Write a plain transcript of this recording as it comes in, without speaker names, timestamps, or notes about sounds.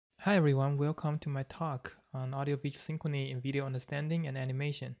Hi everyone, welcome to my talk on audiovisual synchrony in video understanding and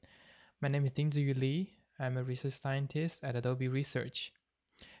animation. My name is Dingzeyu Li. I'm a research scientist at Adobe Research.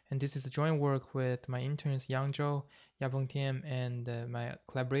 And this is a joint work with my interns Zhou, Yapeng, Tian, and my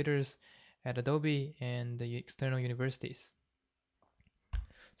collaborators at Adobe and the external universities.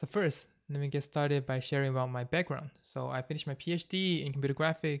 So first, let me get started by sharing about my background. So I finished my PhD in computer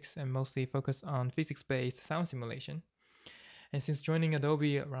graphics and mostly focused on physics-based sound simulation. And since joining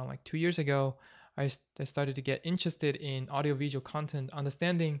Adobe around like 2 years ago, I started to get interested in audiovisual content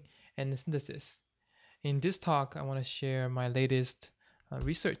understanding and synthesis. In this talk, I want to share my latest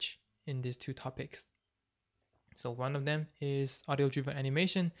research in these two topics. So one of them is audio-driven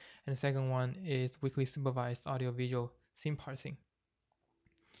animation, and the second one is Weakly-Supervised audiovisual scene parsing.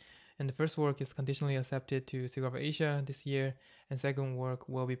 And the first work is conditionally accepted to SIGGRAPH Asia this year, and second work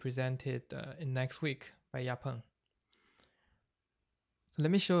will be presented in next week by Yapeng. So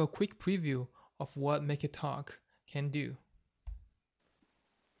let me show a quick preview of what MakeItTalk can do.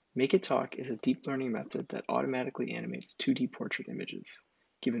 MakeItTalk is a deep learning method that automatically animates 2D portrait images.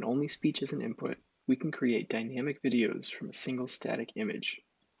 Given only speech as an input, we can create dynamic videos from a single static image.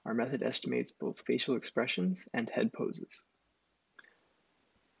 Our method estimates both facial expressions and head poses.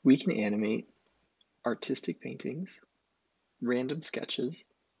 We can animate artistic paintings, random sketches,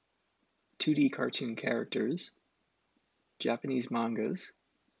 2D cartoon characters, Japanese mangas,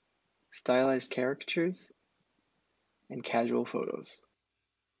 stylized caricatures, and casual photos.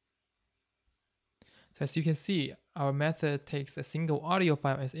 So as you can see, our method takes a single audio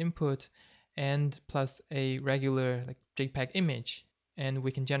file as input and plus a regular like JPEG image, and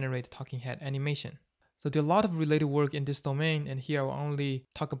we can generate a talking head animation. So there are a lot of related work in this domain, and here I will only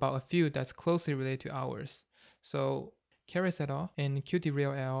talk about a few that's closely related to ours. So Karras et al. And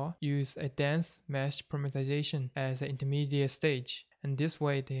Qt-Real et al. Use a dense mesh parameterization as an intermediate stage, and this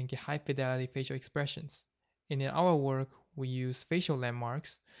way they can get high fidelity facial expressions. And in our work, we use facial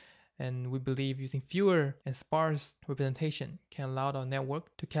landmarks, and we believe using fewer and sparse representation can allow our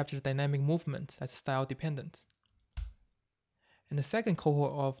network to capture dynamic movement that's style dependent. And the second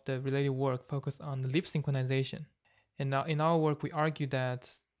cohort of the related work focused on the lip synchronization. And now in our work, we argue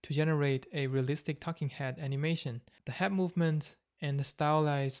that to generate a realistic talking head animation, the head movement and the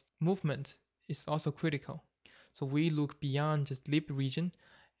stylized movement is also critical. So we look beyond just lip region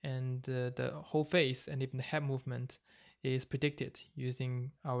and the whole face, and even the head movement is predicted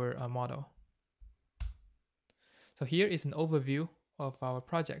using our model. So here is an overview of our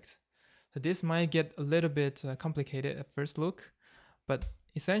project. So this might get a little bit complicated at first look, but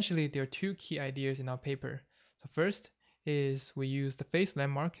essentially there are two key ideas in our paper. So first is we use the face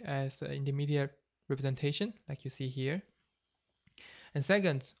landmark as an intermediate representation, like you see here. And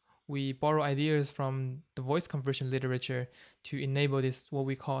second, we borrow ideas from the voice conversion literature to enable this what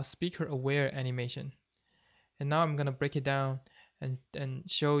we call speaker-aware animation. And now I'm going to break it down and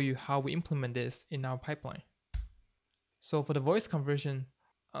show you how we implement this in our pipeline. So for the voice conversion,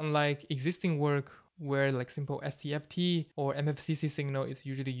 unlike existing work where like simple STFT or MFCC signal is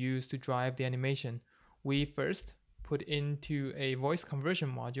usually used to drive the animation, we first put into a voice conversion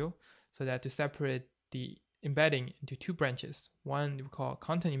module so that to separate the embedding into two branches. One we call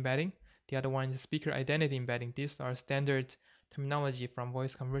content embedding, the other one is speaker identity embedding. These are standard terminology from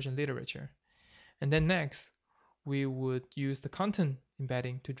voice conversion literature. And then next, we would use the content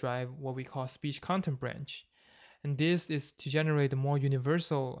embedding to drive what we call speech content branch. And this is to generate a more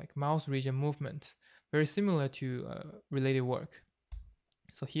universal like mouse region movement, very similar to related work.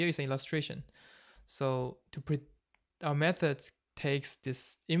 So here is an illustration. So our method takes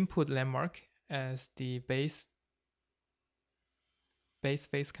this input landmark as the base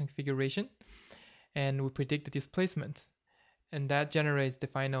face configuration, and we predict the displacement, and that generates the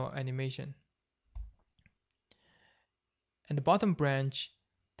final animation. And the bottom branch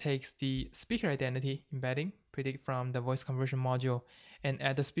takes the speaker identity embedding, predict from the voice conversion module, and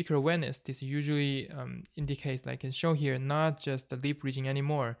add the speaker awareness. This usually indicates, like it's shown here, not just the lip region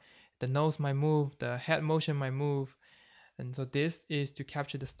anymore. The nose might move, the head motion might move. And so this is to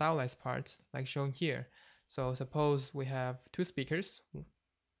capture the stylized parts, like shown here. So suppose we have two speakers.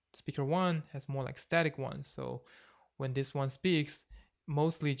 Speaker one has more like static ones. So when this one speaks,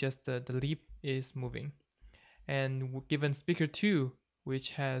 mostly just the lip is moving. And given speaker 2, which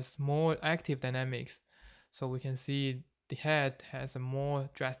has more active dynamics, so we can see the head has a more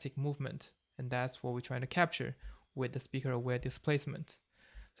drastic movement, and that's what we're trying to capture with the speaker aware displacement.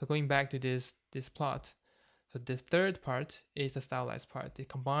 So going back to this plot, so the third part is the stylized part. It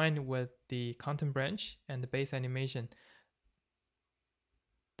combined with the content branch and the base animation.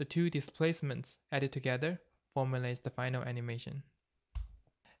 The two displacements added together formulates the final animation.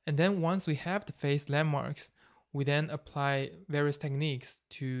 And then once we have the face landmarks, we then apply various techniques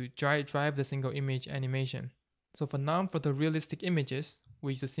to drive the single image animation. So for non-photorealistic images,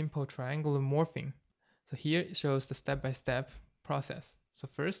 we use a simple triangular morphing. So here it shows the step-by-step process. So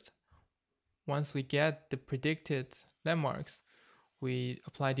first, once we get the predicted landmarks, we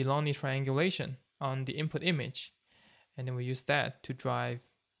apply Delaunay triangulation on the input image, and then we use that to drive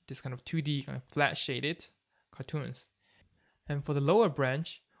this kind of 2D kind of flat shaded cartoons. And for the lower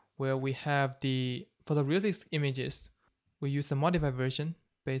branch, where we have the photorealistic images, we use a modified version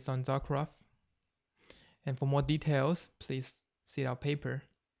based on SIGGRAPH. And for more details, please see our paper.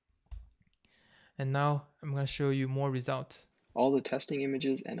 And now I'm going to show you more results. All the testing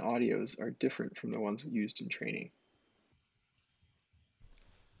images and audios are different from the ones used in training.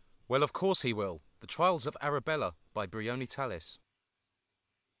 Well, of course he will. The Trials of Arabella by Brioni Tallis.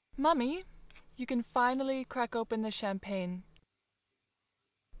 Mummy, you can finally crack open the champagne.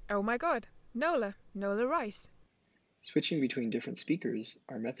 Oh my god, Nola Rice. Switching between different speakers,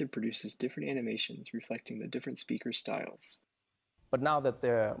 our method produces different animations reflecting the different speaker styles. But now that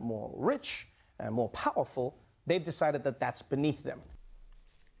they're more rich and more powerful, they've decided that that's beneath them.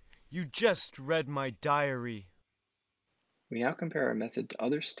 You just read my diary. We now compare our method to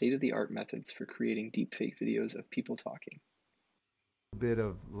other state-of-the-art methods for creating deepfake videos of people talking. A bit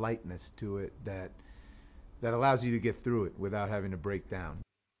of lightness to it that allows you to get through it without having to break down.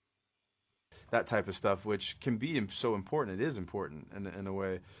 That type of stuff, which can be so important, it is important in a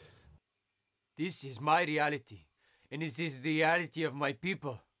way. This is my reality, and this is the reality of my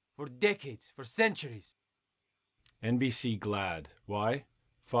people, for decades, for centuries. NBC Glad. Why?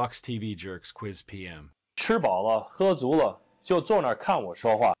 Fox TV Jerks Quiz PM. 吃饱了，喝足了，就坐那儿看我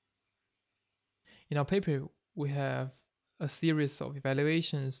说话。 In our paper, we have a series of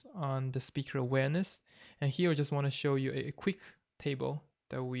evaluations on the speaker awareness, and here I just want to show you a quick table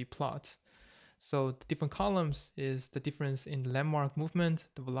that we plot. So the different columns is the difference in the landmark movement,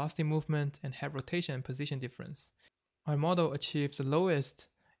 the velocity movement, and head rotation and position difference. Our model achieves the lowest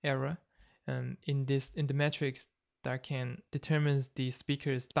error in the metrics that can determine the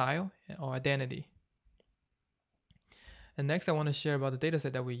speaker's style or identity. And next, I want to share about the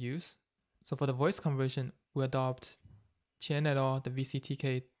dataset that we use. So for the voice conversion, we adopt Tian et al. The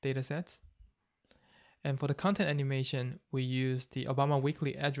VCTK dataset. And for the content animation, we use the Obama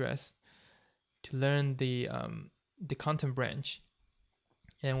Weekly address to learn the content branch.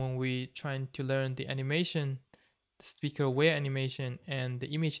 And when we trying to learn the animation, the speaker aware animation, and the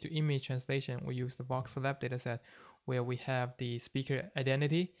image to image translation, we use the Voxel Lab dataset, where we have the speaker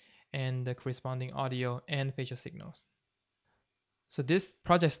identity and the corresponding audio and facial signals. So this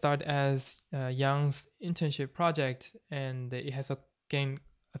project started as Yang's internship project, and it has gained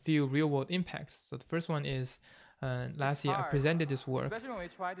a few real-world impacts. So the first one is last year I presented this work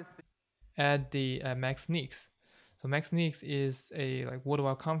at the MakeItTalk. So MakeItTalk is a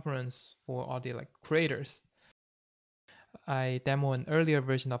worldwide conference for all the creators. I demoed an earlier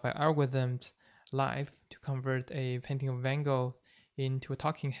version of our algorithms live to convert a painting of Van Gogh into a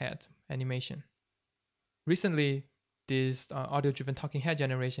talking head animation. Recently, this audio-driven talking head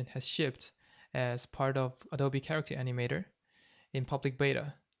generation has shipped as part of Adobe Character Animator in public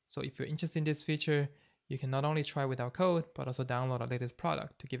beta. So if you're interested in this feature, you can not only try with our code, but also download our latest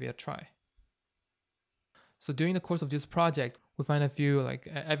product to give it a try. So during the course of this project, we find a few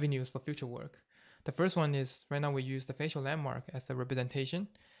avenues for future work. The first one is right now we use the facial landmark as a representation,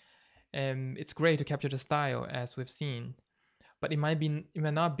 and it's great to capture the style as we've seen. But it might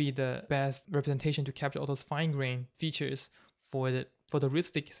not be the best representation to capture all those fine-grained features for the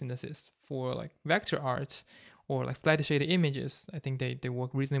photorealistic synthesis. For vector arts or flat shaded images, I think they work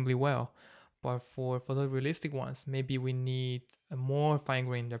reasonably well. But for photorealistic ones, maybe we need a more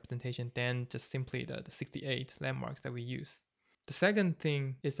fine-grained representation than just simply the 68 landmarks that we use. The second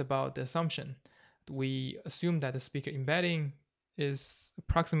thing is about the assumption. We assume that the speaker embedding is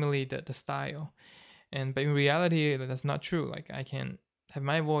approximately the style. But in reality, that's not true. I can have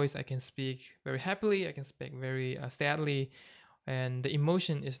my voice, I can speak very happily, I can speak very sadly, and the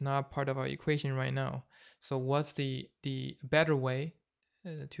emotion is not part of our equation right now. So what's the better way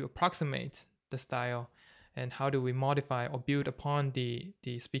to approximate the style, and how do we modify or build upon the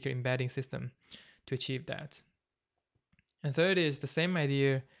speaker embedding system to achieve that? And third is the same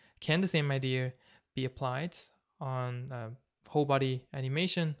idea. Can the same idea be applied on whole body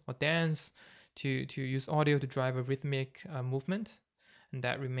animation or dance to use audio to drive a rhythmic movement? And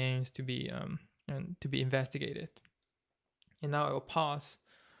that remains to be investigated. And now I will pause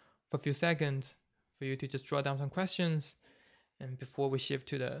for a few seconds for you to just draw down some questions, and before we shift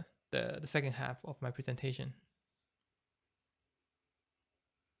to the second half of my presentation.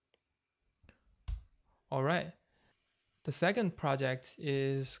 All right. The second project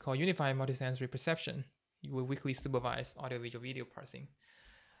is called Unified Multisensory Perception with weakly supervised audio-visual video parsing.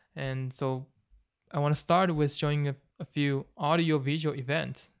 And so I want to start with showing a few audio-visual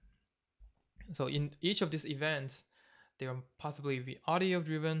events. So in each of these events, they will possibly be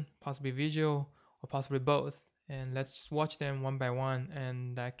audio-driven, possibly visual, or possibly both. And let's just watch them one by one,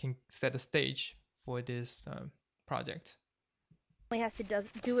 and that can set the stage for this project. Only has to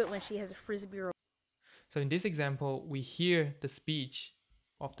do it when she has a frisbee. So in this example, we hear the speech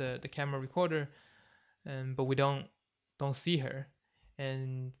of the camera recorder, but we don't see her.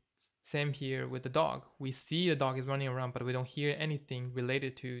 And same here with the dog. We see the dog is running around, but we don't hear anything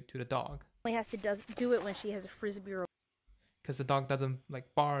related to the dog. Only has to do it when she has a frisbee. Because the dog doesn't like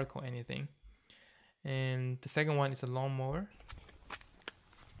bark or anything. And the second one is a lawnmower.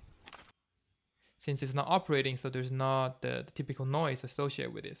 Since it's not operating, so there's not the typical noise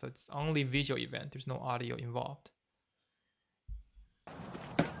associated with it. So it's only visual event. There's no audio involved.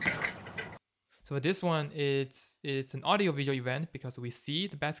 So for this one, it's an audio visual event because we see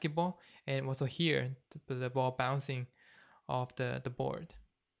the basketball and also hear the ball bouncing off the board.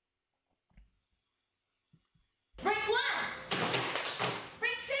 Break one!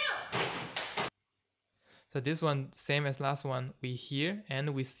 Break two! So this one, same as last one, we hear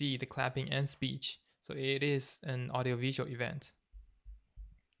and we see the clapping and speech. So it is an audio-visual event.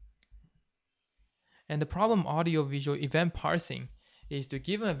 And the problem audio-visual event parsing is to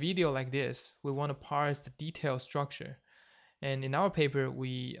give a video like this, we want to parse the detailed structure. And in our paper,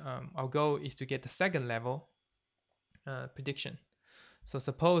 our goal is to get the second level prediction. So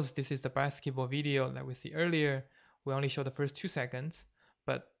suppose this is the basketball video that we see earlier. We only show the first 2 seconds,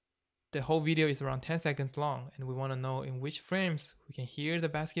 but the whole video is around 10 seconds long, and we want to know in which frames we can hear the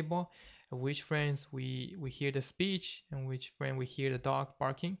basketball, and which frames we hear the speech, and which frame we hear the dog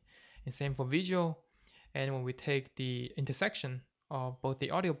barking. And same for visual. And when we take the intersection of both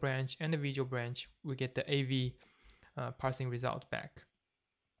the audio branch and the visual branch, we get the AV parsing result back.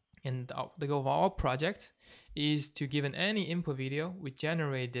 And the goal of our project is to, given any input video, we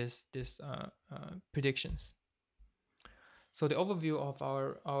generate this predictions. So the overview of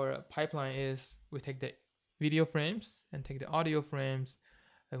our pipeline is we take the video frames and take the audio frames,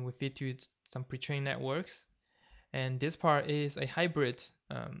 and we feed to some pre-trained networks. And this part is a hybrid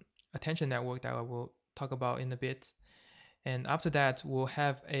attention network that I will talk about in a bit. And after that, we'll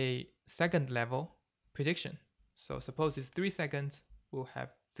have a second level prediction. So suppose it's 3 seconds, we'll have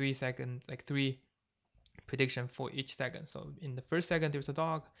 3 seconds, like 3 prediction for each second. So in the first second, there's a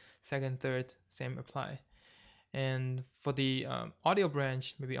dog, second, third, same apply. And for the audio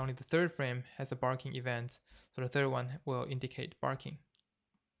branch, maybe only the third frame has a barking event. So the third one will indicate barking.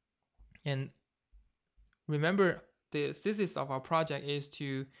 And remember, the thesis of our project is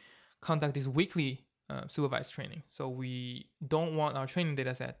to conduct this weekly supervised training. So we don't want our training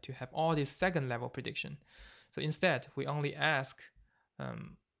data set to have all this second level prediction. So instead, we only ask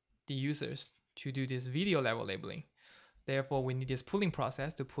the users to do this video level labeling. Therefore, we need this pooling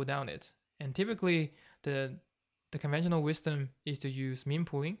process to pull down it. And typically, the conventional wisdom is to use min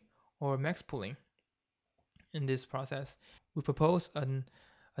pooling or max pooling. In this process, we propose an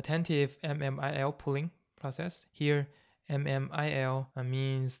attentive MMIL pooling process. Here, MMIL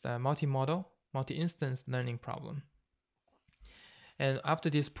means multimodal, multi-instance learning problem. And after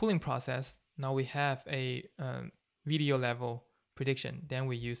this pooling process, now we have a video level prediction. Then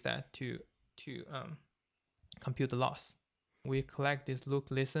we use that to compute the loss. We collect this look,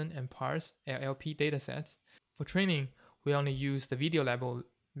 listen, and parse LLP datasets. For training, we only use the video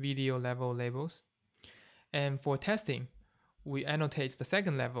level labels. And for testing, we annotate the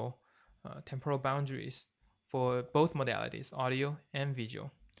second level temporal boundaries for both modalities, audio and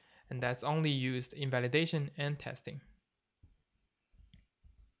visual. And that's only used in validation and testing.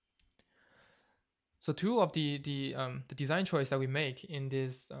 So two of the design choice that we make in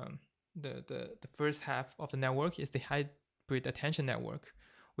this the first half of the network is the hybrid attention network,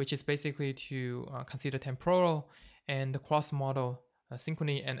 which is basically to consider temporal and the cross-modal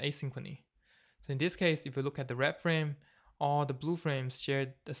synchrony and asynchrony. So in this case, if you look at the red frame, all the blue frames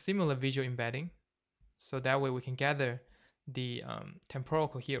share a similar visual embedding. So that way we can gather the temporal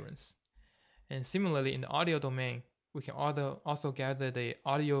coherence. And similarly, in the audio domain, we can also gather the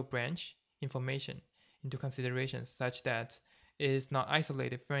audio branch information into consideration such that it is not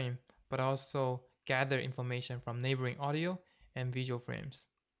isolated frame, but also gather information from neighboring audio and visual frames.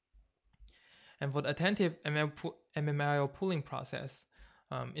 And for the attentive MMIL pooling process,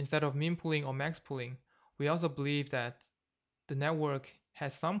 instead of min pooling or max pooling, we also believe that the network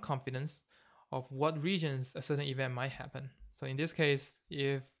has some confidence of what regions a certain event might happen. So in this case,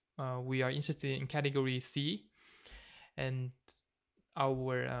 if we are interested in category C, and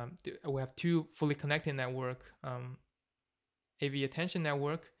we have two fully connected network, AV attention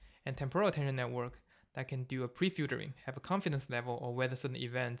network and temporal attention network, that can do a pre-filtering, have a confidence level of whether certain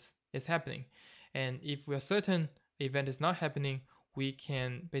event is happening. And if we are certain event is not happening, we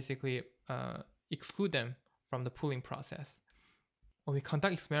can basically exclude them from the pooling process. When we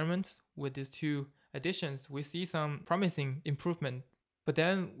conduct experiments with these two additions, we see some promising improvement, but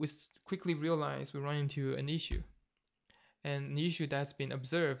then we quickly realize we run into an issue, and an issue that's been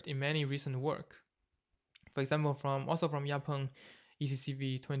observed in many recent work. For example, also from Yapeng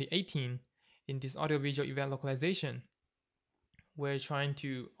ECCV 2018, in this audiovisual event localization, we're trying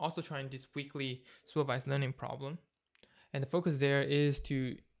this weakly supervised learning problem, and the focus there is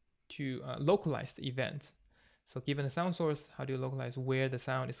to localize the event. So given the sound source, how do you localize where the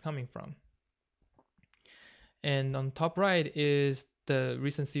sound is coming from? And on top right is the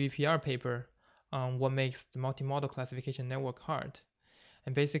recent CVPR paper on what makes the multimodal classification network hard.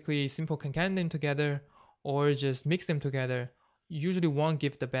 And basically, simple concatenate them together or just mix them together usually won't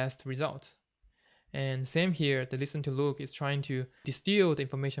give the best result. And same here, the listen to look is trying to distill the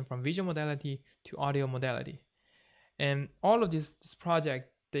information from visual modality to audio modality. And all of this project,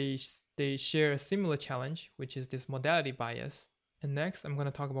 they share a similar challenge, which is this modality bias. And next, I'm going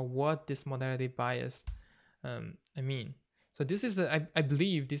to talk about what this modality bias I mean. So this is I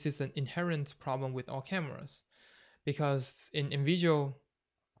believe this is an inherent problem with all cameras, because in visual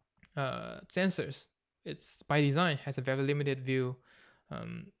sensors, it's by design has a very limited view,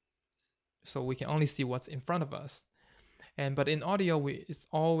 so we can only see what's in front of us. But in audio, it's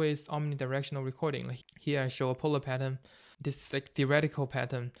always omnidirectional recording. Like here I show a polar pattern. This is like theoretical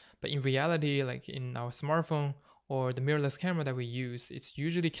pattern, but in reality, like in our smartphone or the mirrorless camera that we use, it's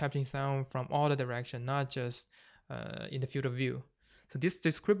usually capturing sound from all the direction, not just in the field of view. So this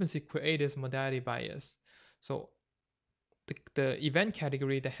discrepancy creates modality bias. So the event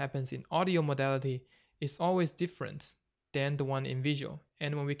category that happens in audio modality is always different than the one in visual.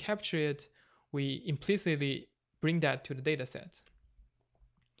 And when we capture it, we implicitly bring that to the data set.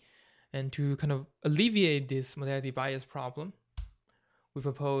 And to kind of alleviate this modality bias problem, we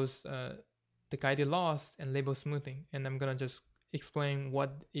propose the guided loss and label smoothing. And I'm going to just explain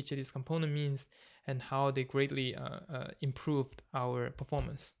what each of these components means and how they greatly improved our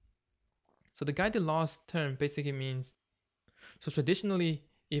performance. So the guided loss term basically means, so traditionally,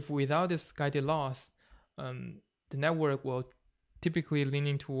 if without this guided loss, the network will typically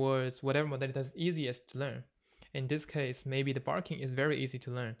leaning towards whatever modality is easiest to learn. In this case, maybe the barking is very easy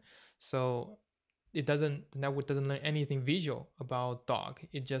to learn. So the network doesn't learn anything visual about dog.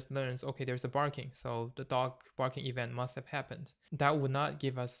 It just learns, okay, there's a barking, so the dog barking event must have happened. That would not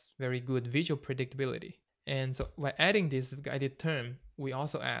give us very good visual predictability. And so by adding this guided term, we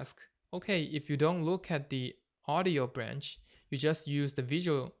also ask, okay, if you don't look at the audio branch, you just use the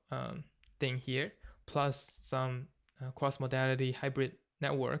visual thing here, plus some cross-modality hybrid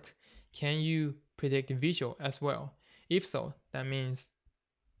network, can you predict visual as well? If so, that means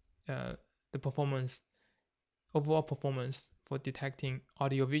the overall performance for detecting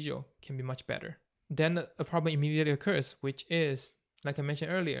audio-visual can be much better. Then a problem immediately occurs, which is, like I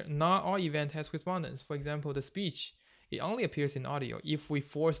mentioned earlier, not all event has correspondence. For example, the speech, it only appears in audio. If we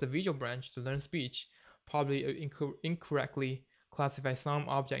force the visual branch to learn speech, probably incorrectly classify some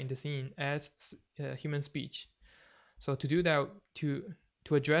object in the scene as human speech. So to do that, to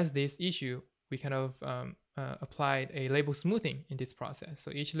address this issue, we kind of applied a label smoothing in this process.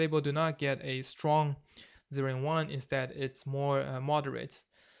 So each label do not get a strong 0 and 1. Instead, it's more moderate,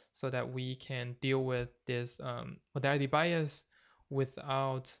 so that we can deal with this modality bias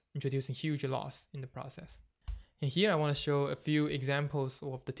without introducing huge loss in the process. And here I want to show a few examples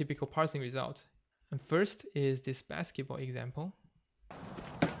of the typical parsing result. And first is this basketball example.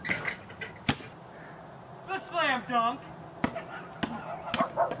 The slam dunk!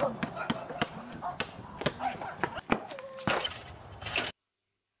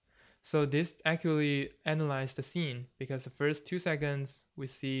 So this accurately analyzed the scene, because the first 2 seconds we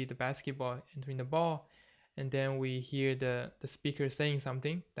see the basketball entering the ball, and then we hear the speaker saying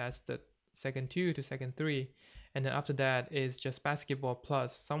something. That's the second 2 to second 3. And then after that is just basketball,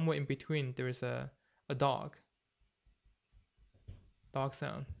 plus somewhere in between there is a dog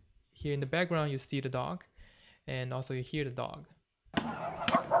sound. Here in the background you see the dog, and also you hear the dog.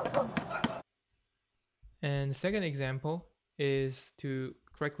 And the second example is to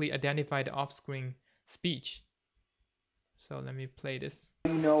correctly identify the off-screen speech. So let me play this.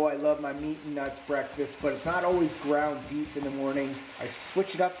 You know I love my meat and nuts breakfast, but it's not always ground beef in the morning. I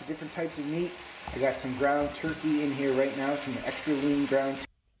switch it up to different types of meat. I got some ground turkey in here right now, some extra lean ground.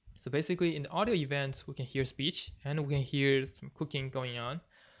 So basically in the audio events, we can hear speech and we can hear some cooking going on.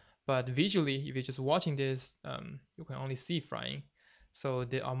 But visually, if you're just watching this, you can only see frying. So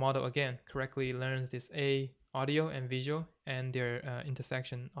our model, again, correctly learns this audio and visual and their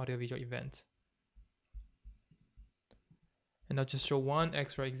intersection audio-visual event. And I'll just show one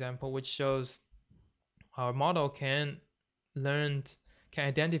extra example, which shows our model can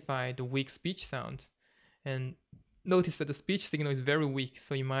identify the weak speech sounds. And notice that the speech signal is very weak,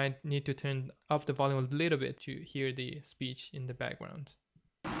 so you might need to turn up the volume a little bit to hear the speech in the background.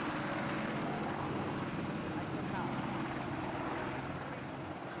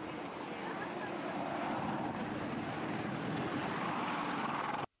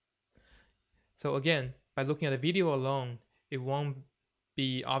 So again, by looking at the video alone, it won't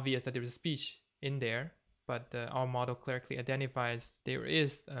be obvious that there is a speech in there, but our model correctly identifies there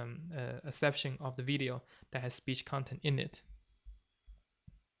is a section of the video that has speech content in it.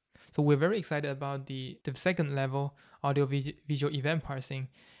 So we're very excited about the second level audio-visual event parsing,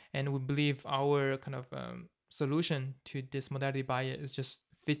 and we believe our kind of solution to this modality bias is just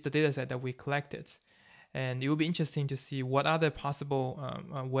fits the dataset that we collected. And it will be interesting to see what other possible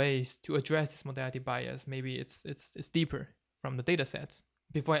ways to address this modality bias. Maybe it's deeper from the data sets.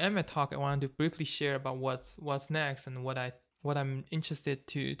 Before I end my talk, I wanted to briefly share about what's next and what I'm interested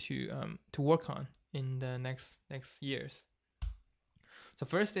to work on in the next years. So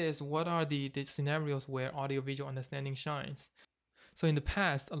first is, what are the scenarios where audio-visual understanding shines? So in the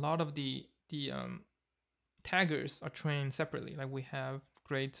past, a lot of the taggers are trained separately. Like we have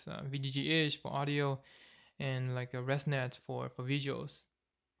great VGG-ish for audio and like a ResNet for visuals.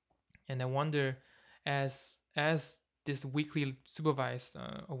 And I wonder, as this weakly supervised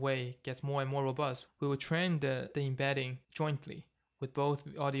way gets more and more robust, we will train the embedding jointly with both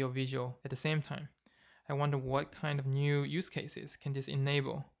audio and visual at the same time. I wonder what kind of new use cases can this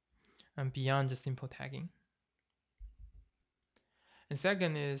enable beyond just simple tagging. And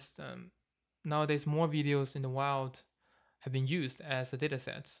second is, nowadays more videos in the wild have been used as the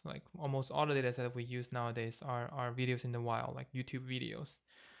datasets. Like almost all the datasets that we use nowadays are videos in the wild, like YouTube videos.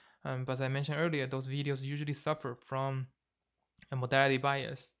 But as I mentioned earlier, those videos usually suffer from a modality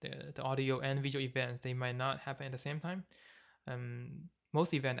bias. The audio and visual events, they might not happen at the same time.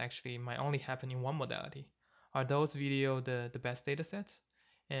 Most events actually might only happen in one modality. Are those videos the best datasets?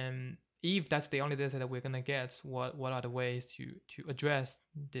 And if that's the only dataset that we're gonna get, what are the ways to address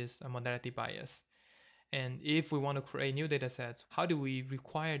this modality bias? And if we want to create new datasets, how do we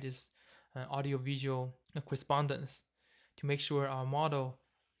require this audio-visual correspondence to make sure our model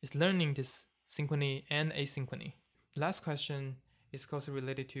is learning this synchrony and asynchrony? Last question is closely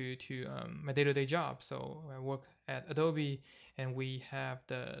related to my day-to-day job. So I work at Adobe, and we have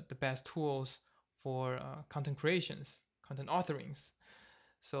the best tools for content creations, content authoring.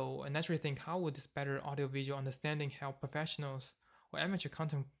 So I naturally think, how would this better audio-visual understanding help professionals or amateur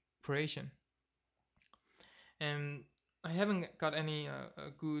content creation? And I haven't got any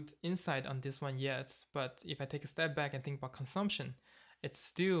good insight on this one yet, but if I take a step back and think about consumption, it's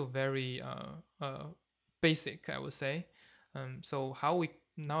still very basic, I would say. So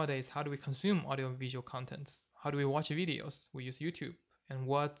nowadays, how do we consume audio and visual content? How do we watch videos? We use YouTube. And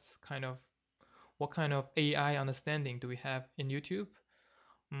what kind of AI understanding do we have in YouTube?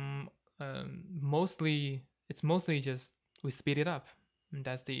 It's mostly just we speed it up. And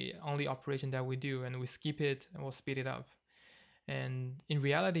that's the only operation that we do, and we skip it and we'll speed it up. And in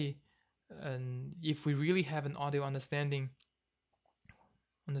reality, if we really have an audio understanding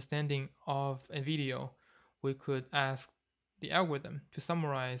of a video, we could ask the algorithm to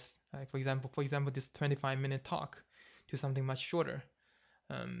summarize, for example, this 25-minute talk to something much shorter,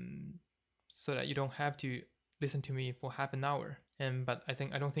 so that you don't have to listen to me for half an hour. But I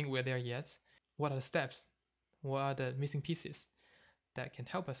don't think we're there yet. What are the steps? What are the missing pieces that can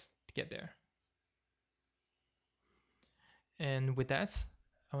help us to get there? And with that,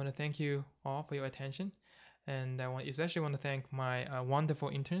 I want to thank you all for your attention, and I especially want to thank my wonderful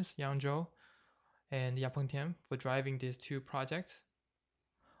interns, Zhou and Yapeng Tian, for driving these two projects.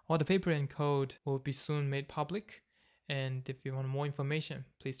 All the paper and code will be soon made public, and if you want more information,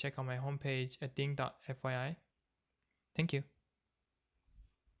 please check out my homepage at ding.fyi. Thank you.